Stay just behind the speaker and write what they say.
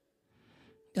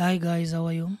Hi guys, how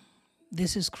are you?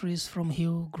 This is Chris from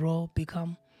Heal, Grow,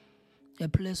 Become, a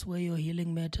place where your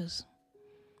healing matters,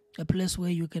 a place where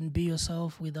you can be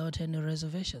yourself without any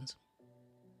reservations.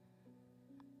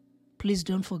 Please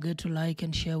don't forget to like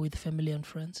and share with family and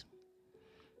friends.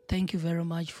 Thank you very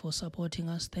much for supporting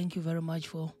us. Thank you very much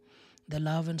for the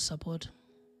love and support.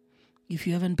 If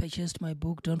you haven't purchased my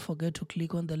book, don't forget to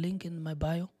click on the link in my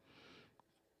bio.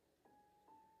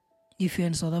 If you're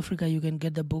in South Africa, you can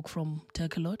get the book from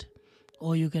Takealot,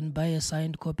 or you can buy a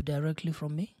signed copy directly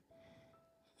from me.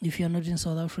 If you're not in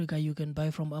South Africa, you can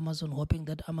buy from Amazon, hoping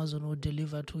that Amazon will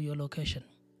deliver to your location.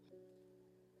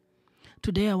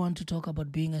 Today, I want to talk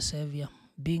about being a savior,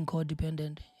 being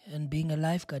codependent, and being a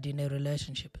lifeguard in a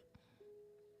relationship.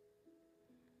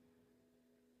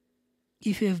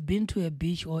 If you have been to a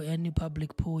beach or any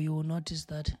public pool, you will notice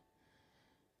that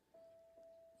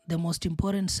the most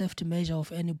important safety measure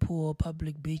of any pool or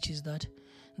public beach is that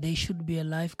there should be a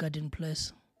lifeguard in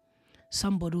place.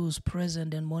 Somebody who's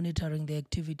present and monitoring the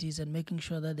activities and making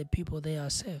sure that the people there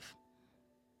are safe.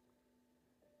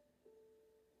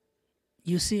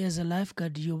 You see, as a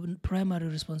lifeguard, your primary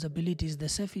responsibility is the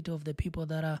safety of the people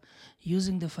that are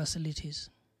using the facilities.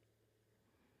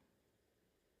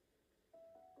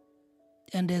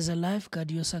 And as a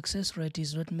lifeguard, your success rate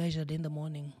is not measured in the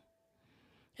morning,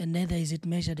 and neither is it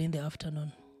measured in the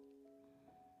afternoon.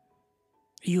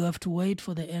 You have to wait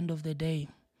for the end of the day,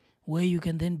 where you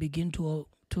can then begin to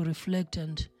reflect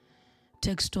and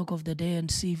take stock of the day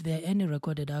and see if there are any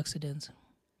recorded accidents.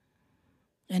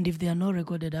 And if there are no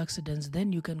recorded accidents,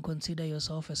 then you can consider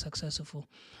yourself a successful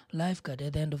lifeguard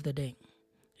at the end of the day.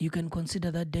 You can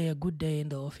consider that day a good day in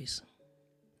the office.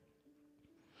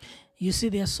 You see,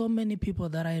 there are so many people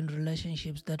that are in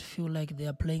relationships that feel like they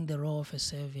are playing the role of a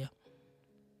savior.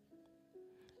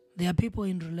 There are people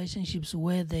in relationships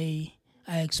where they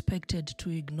are expected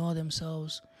to ignore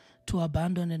themselves, to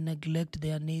abandon and neglect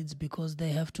their needs because they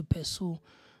have to pursue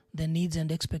the needs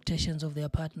and expectations of their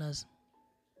partners.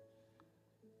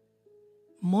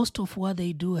 Most of what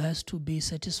they do has to be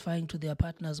satisfying to their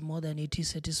partners more than it is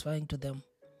satisfying to them.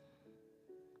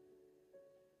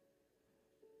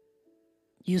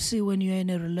 You see, when you're in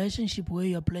a relationship where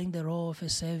you're playing the role of a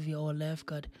savior or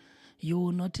lifeguard, you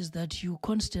will notice that you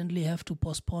constantly have to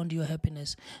postpone your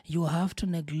happiness. You have to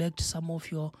neglect some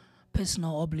of your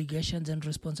personal obligations and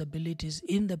responsibilities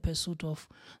in the pursuit of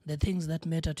the things that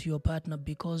matter to your partner,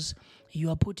 because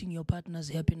you are putting your partner's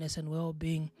happiness and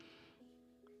well-being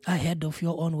ahead of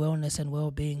your own wellness and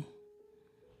well-being.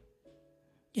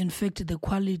 In fact, the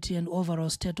quality and overall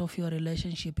state of your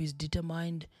relationship is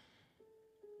determined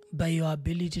by your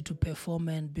ability to perform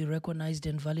and be recognized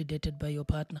and validated by your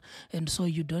partner. And so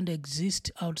you don't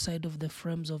exist outside of the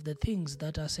frames of the things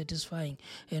that are satisfying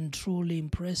and truly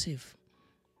impressive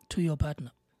to your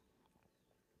partner.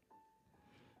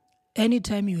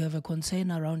 Anytime you have a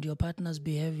concern around your partner's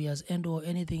behaviors and or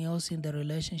anything else in the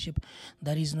relationship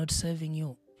that is not serving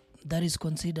you, that is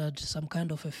considered some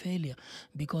kind of a failure,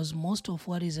 because most of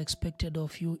what is expected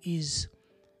of you is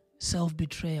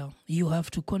self-betrayal. You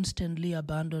have to constantly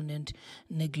abandon and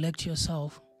neglect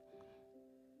yourself.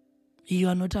 You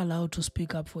are not allowed to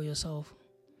speak up for yourself.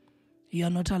 You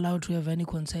are not allowed to have any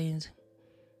concerns.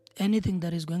 Anything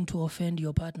that is going to offend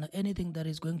your partner, anything that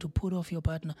is going to put off your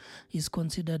partner is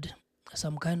considered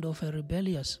some kind of a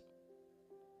rebellious.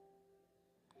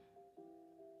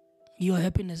 Your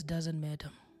happiness doesn't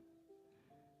matter.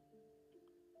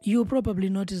 You probably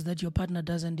notice that your partner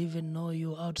doesn't even know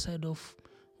you outside of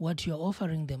what you're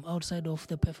offering them, outside of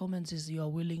the performances you are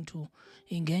willing to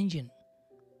engage in.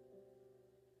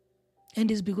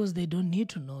 And it's because they don't need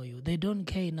to know you. They don't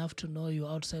care enough to know you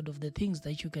outside of the things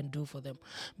that you can do for them,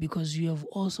 because you have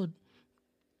also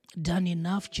done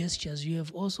enough gestures. You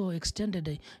have also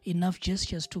extended enough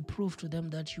gestures to prove to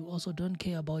them that you also don't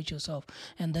care about yourself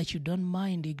and that you don't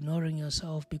mind ignoring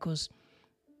yourself, because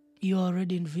you're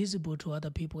already invisible to other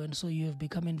people, and so you have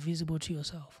become invisible to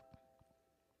yourself.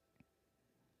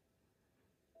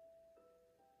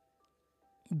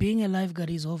 Being a lifeguard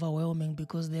is overwhelming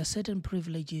because there are certain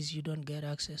privileges you don't get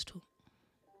access to.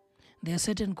 There are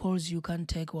certain calls you can't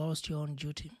take whilst you're on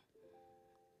duty.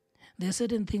 There are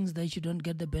certain things that you don't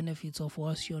get the benefits of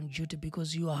whilst you're on duty,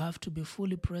 because you have to be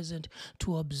fully present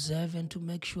to observe and to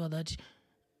make sure that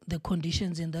the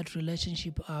conditions in that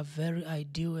relationship are very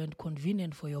ideal and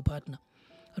convenient for your partner,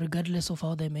 regardless of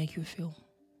how they make you feel.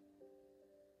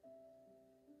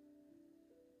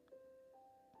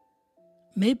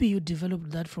 Maybe you developed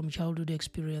that from childhood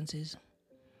experiences.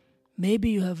 Maybe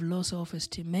you have low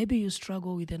self-esteem. Maybe you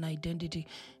struggle with an identity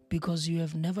because you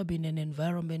have never been in an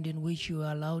environment in which you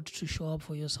were allowed to show up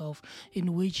for yourself,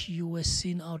 in which you were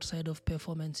seen outside of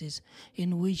performances,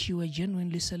 in which you were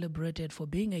genuinely celebrated for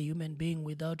being a human being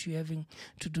without you having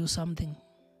to do something.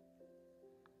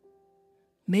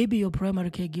 Maybe your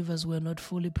primary caregivers were not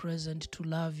fully present to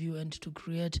love you and to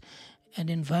create an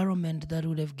environment that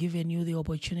would have given you the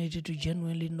opportunity to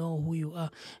genuinely know who you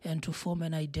are and to form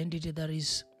an identity that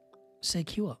is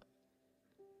secure.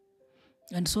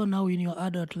 And so now in your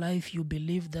adult life, you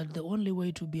believe that the only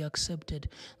way to be accepted,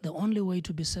 the only way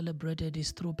to be celebrated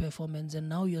is through performance. And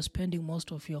now you're spending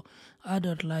most of your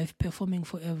adult life performing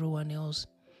for everyone else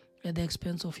at the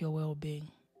expense of your well-being.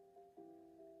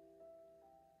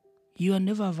 You are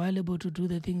never available to do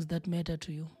the things that matter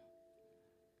to you.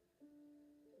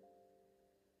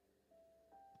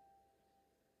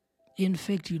 In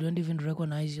fact, you don't even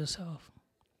recognize yourself.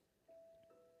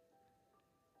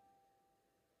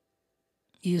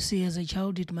 You see, as a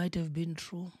child, it might have been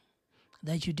true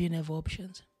that you didn't have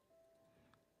options.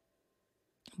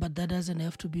 But that doesn't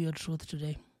have to be your truth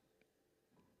today.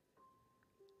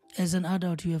 As an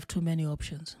adult, you have too many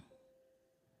options.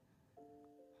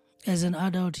 As an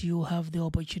adult, you have the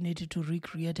opportunity to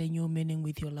recreate a new meaning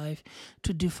with your life,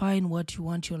 to define what you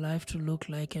want your life to look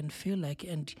like and feel like,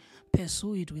 and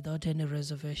pursue it without any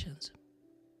reservations.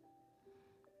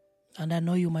 And I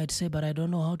know you might say, but I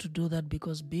don't know how to do that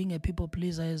because being a people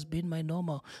pleaser has been my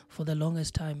normal for the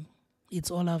longest time.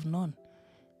 It's all I've known.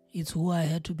 It's who I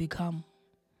had to become.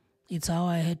 It's how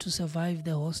I had to survive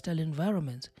the hostile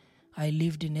environment I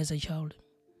lived in as a child.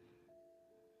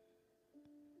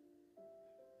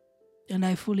 And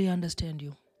I fully understand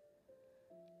you.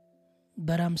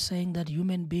 But I'm saying that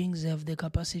human beings have the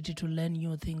capacity to learn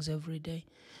new things every day.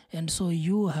 And so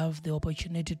you have the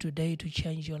opportunity today to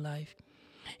change your life.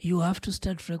 You have to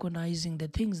start recognizing the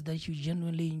things that you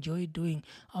genuinely enjoy doing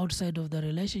outside of the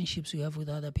relationships you have with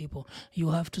other people. You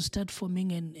have to start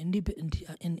forming an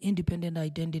independent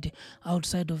identity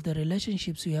outside of the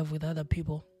relationships you have with other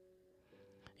people.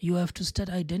 You have to start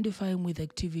identifying with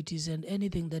activities and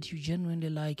anything that you genuinely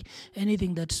like,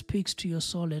 anything that speaks to your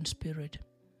soul and spirit.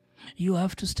 You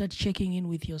have to start checking in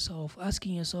with yourself,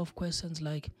 asking yourself questions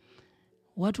like,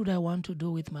 what would I want to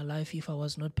do with my life if I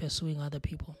was not pursuing other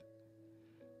people?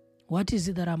 What is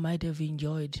it that I might have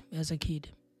enjoyed as a kid?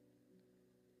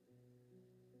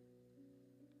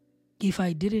 If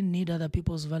I didn't need other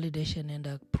people's validation and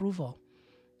approval,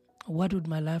 what would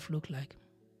my life look like?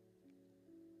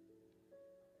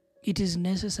 It is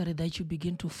necessary that you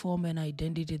begin to form an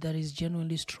identity that is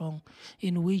genuinely strong,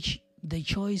 in which the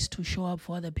choice to show up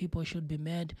for other people should be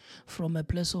made from a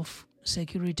place of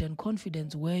security and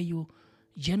confidence, where you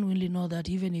genuinely know that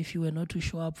even if you were not to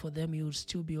show up for them, you would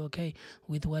still be okay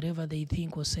with whatever they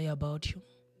think or say about you.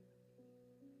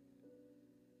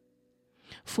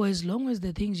 For as long as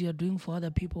the things you are doing for other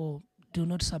people do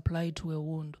not supply to a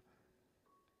wound,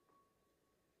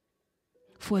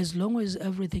 for as long as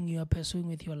everything you are pursuing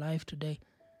with your life today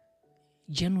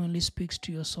genuinely speaks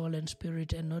to your soul and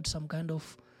spirit and not some kind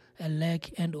of a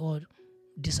lack and or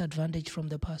disadvantage from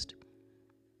the past,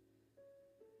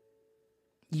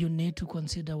 you need to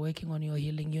consider working on your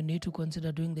healing. You need to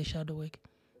consider doing the shadow work.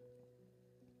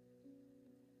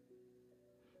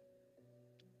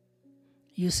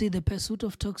 You see, the pursuit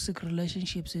of toxic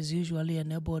relationships is usually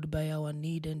enabled by our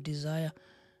need and desire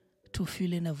to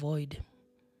fill in a void.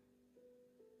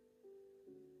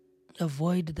 A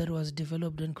void that was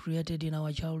developed and created in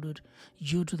our childhood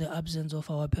due to the absence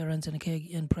of our parents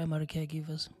and primary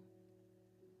caregivers.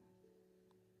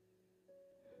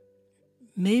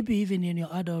 Maybe even in your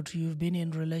adult, you've been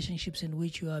in relationships in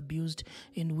which you were abused,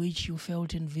 in which you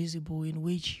felt invisible, in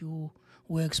which you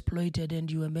were exploited,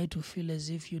 and you were made to feel as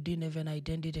if you didn't have an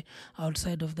identity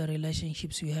outside of the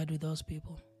relationships you had with those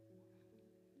people.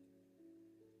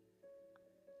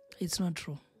 It's not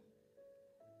true.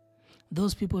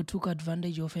 Those people took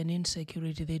advantage of an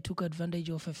insecurity. They took advantage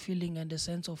of a feeling and a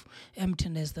sense of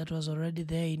emptiness that was already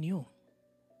there in you.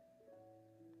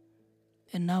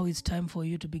 And now it's time for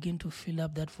you to begin to fill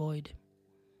up that void.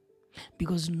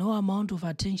 Because no amount of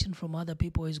attention from other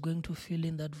people is going to fill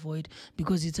in that void,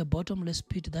 because it's a bottomless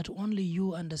pit that only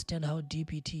you understand how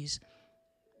deep it is.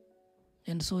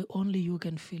 And so only you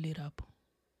can fill it up.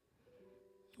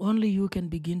 Only you can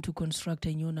begin to construct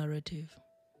a new narrative.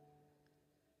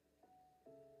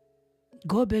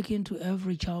 Go back into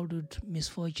every childhood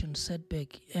misfortune,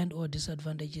 setback, and or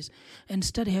disadvantages, and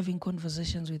start having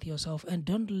conversations with yourself. And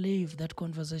don't leave that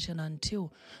conversation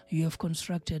until you have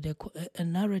constructed a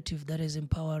narrative that is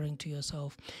empowering to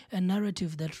yourself, a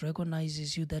narrative that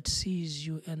recognizes you, that sees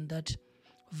you, and that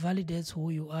validates who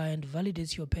you are and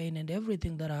validates your pain and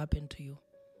everything that happened to you.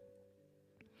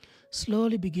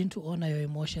 Slowly begin to honor your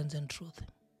emotions and truth.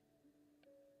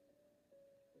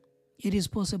 It is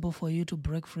possible for you to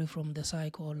break free from the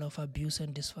cycle of abuse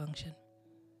and dysfunction.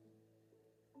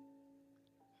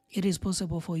 It is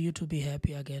possible for you to be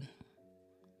happy again.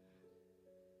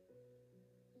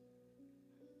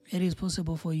 It is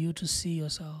possible for you to see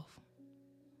yourself,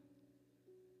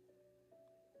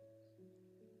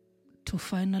 to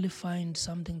finally find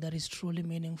something that is truly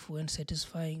meaningful and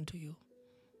satisfying to you.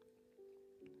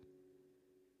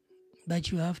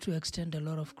 But you have to extend a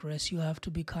lot of grace. You have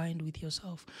to be kind with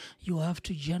yourself. You have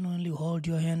to genuinely hold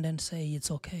your hand and say,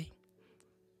 it's okay.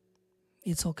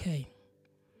 It's okay.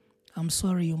 I'm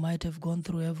sorry you might have gone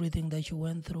through everything that you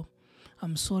went through.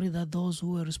 I'm sorry that those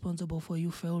who were responsible for you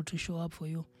failed to show up for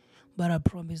you. But I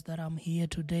promise that I'm here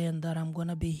today and that I'm going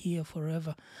to be here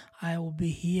forever. I will be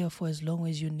here for as long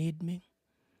as you need me.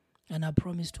 And I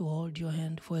promise to hold your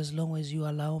hand for as long as you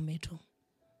allow me to.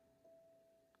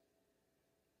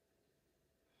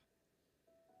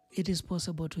 It is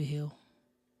possible to heal.